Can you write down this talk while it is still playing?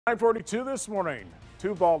9:42 this morning.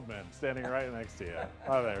 Two bald men standing right next to you.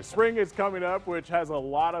 Hi there. Spring is coming up, which has a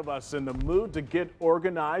lot of us in the mood to get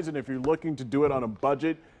organized. And if you're looking to do it on a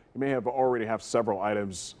budget, you may already have several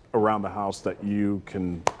items around the house that you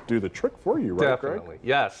can do the trick for you, right, Definitely. Greg?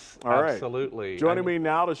 Yes, All right. absolutely. Joining me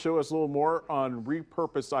now to show us a little more on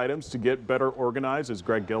repurposed items to get better organized is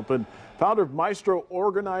Greg Gilpin, founder of Maestro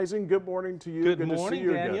Organizing. Good morning to you. Good morning,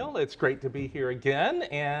 Daniel. Again. It's great to be here again.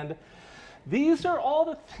 And these are all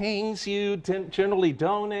the things you generally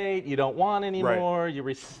donate, you don't want anymore, you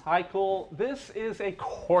recycle. This is a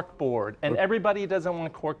cork board, and everybody doesn't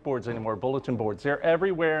want cork boards anymore, bulletin boards. They're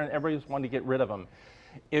everywhere, and everybody's wanting to get rid of them.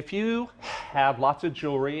 If you have lots of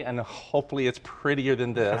jewelry, and hopefully it's prettier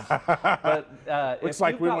than this, but looks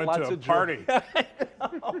like we went to a party.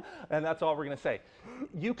 And that's all we're going to say.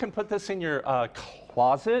 You can put this in your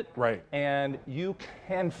closet, right? And you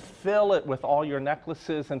can fill it with all your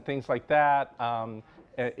necklaces and things like that.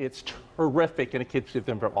 It's terrific, and it keeps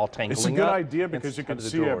them from all tangling up. It's a good idea because you can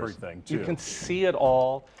see everything, too. You can see it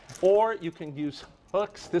all, or you can use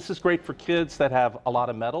hooks. This is great for kids that have a lot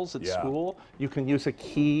of medals at school. You can use a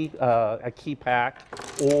key pack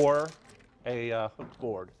or a hooked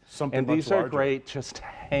board. And these are great just to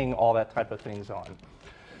hang all that type of things on.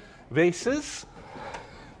 Vases.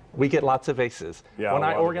 We get lots of vases. Yeah, when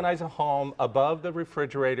I organize a home, above the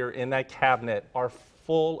refrigerator in that cabinet are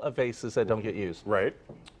full of vases that don't get used. Right.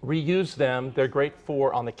 Reuse them. They're great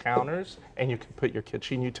for on the counters, and you can put your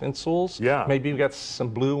kitchen utensils. Yeah. Maybe you've got some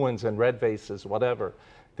blue ones and red vases, whatever.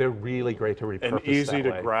 They're really great to repurpose. And easy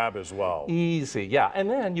to grab as well. Easy, yeah. And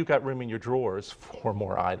then you've got room in your drawers for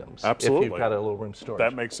more items. Absolutely. If you've got a little room storage.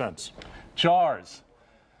 That makes sense. Jars.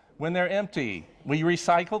 When they're empty, will you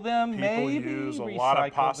recycle them? People use a lot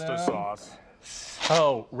of pasta sauce.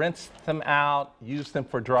 So rinse them out, use them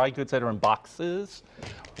for dry goods that are in boxes.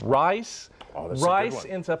 Rice. Rice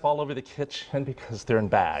ends up all over the kitchen because they're in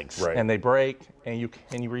bags, and they break, and you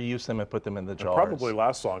reuse them and put them in the jars. Probably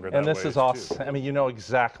lasts longer. And this is awesome. I mean, you know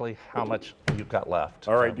exactly how much you've got left.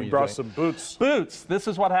 All right, you brought some boots. Boots. This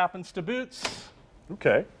is what happens to boots.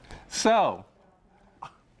 Okay. So.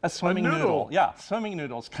 A swimming noodle. Yeah, swimming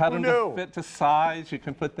noodles. Cut them to fit to size. You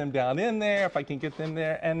can put them down in there if I can get them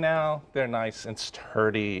there. And now they're nice and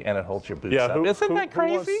sturdy, and it holds your boots up. Isn't that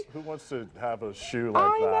crazy? Who wants to have a shoe like that?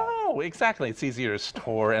 I know, exactly. It's easier to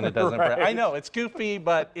store, and it doesn't break. I know, it's goofy,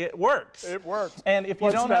 but it works. It works. And if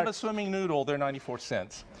you don't have a swimming noodle, they're 94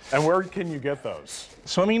 cents. And where can you get those?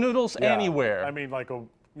 Swimming noodles anywhere. I mean, like a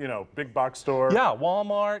big box store. Yeah,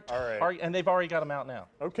 Walmart. All right. And they've already got them out now.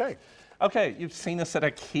 Okay. Okay, you've seen this at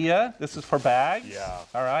IKEA. This is for bags. Yeah.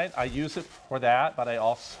 All right, I use it for that, but I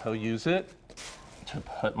also use it to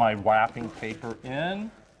put my wrapping paper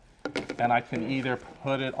in, and I can either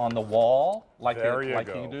put it on the wall, like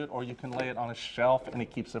you do it, or you can lay it on a shelf, and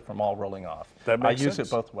it keeps it from all rolling off. That makes sense. I use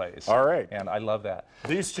it both ways. All right. And I love that.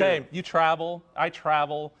 These two. Okay, you travel, I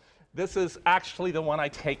travel. This is actually the one I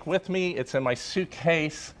take with me. It's in my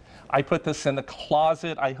suitcase. I put this in the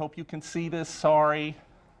closet. I hope you can see this, sorry.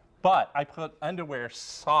 But I put underwear,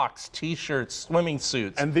 socks, T-shirts, swimming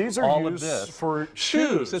suits. And these are all used of this. for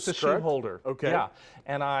shoes. It's a shoe holder. Okay. Yeah.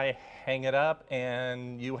 And I hang it up,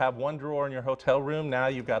 and you have one drawer in your hotel room. Now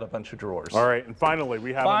you've got a bunch of drawers. All right. And finally,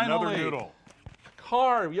 we have another noodle.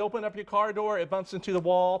 Car. You open up your car door, it bumps into the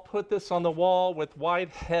wall. Put this on the wall with wide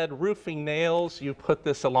head roofing nails. You put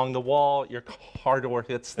this along the wall. Your car door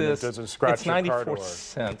hits this. And it doesn't scratch your car door.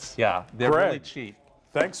 It's 94 cents. Yeah. They're really cheap.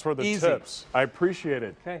 Thanks for the tips. I appreciate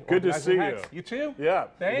it. Okay, good to see you. You too? Yeah.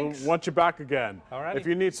 Thanks. We'll want you back again. All right. If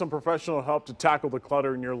you need some professional help to tackle the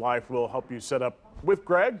clutter in your life, we'll help you set up with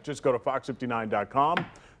Greg. Just go to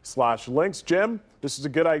fox59.com/links. Jim, this is a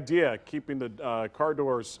good idea, keeping the car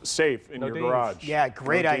doors safe in your garage. Yeah,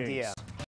 great idea.